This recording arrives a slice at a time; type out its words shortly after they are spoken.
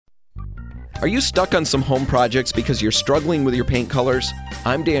Are you stuck on some home projects because you're struggling with your paint colors?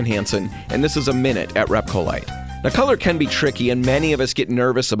 I'm Dan Hansen, and this is A Minute at Repcolite. Now, color can be tricky, and many of us get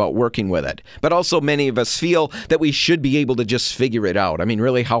nervous about working with it. But also many of us feel that we should be able to just figure it out. I mean,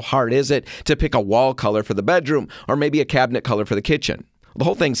 really, how hard is it to pick a wall color for the bedroom or maybe a cabinet color for the kitchen? The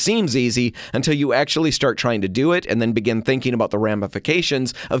whole thing seems easy until you actually start trying to do it and then begin thinking about the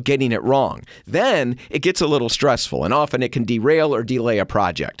ramifications of getting it wrong. Then it gets a little stressful, and often it can derail or delay a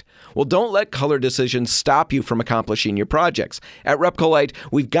project. Well, don't let color decisions stop you from accomplishing your projects. At Repcolite,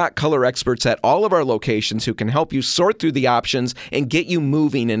 we've got color experts at all of our locations who can help you sort through the options and get you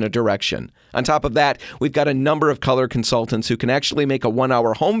moving in a direction. On top of that, we've got a number of color consultants who can actually make a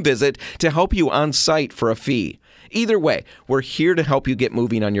 1-hour home visit to help you on site for a fee. Either way, we're here to help you get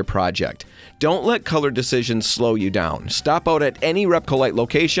moving on your project. Don't let color decisions slow you down. Stop out at any Repcolite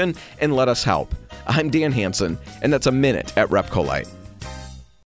location and let us help. I'm Dan Hansen, and that's A Minute at Repcolite.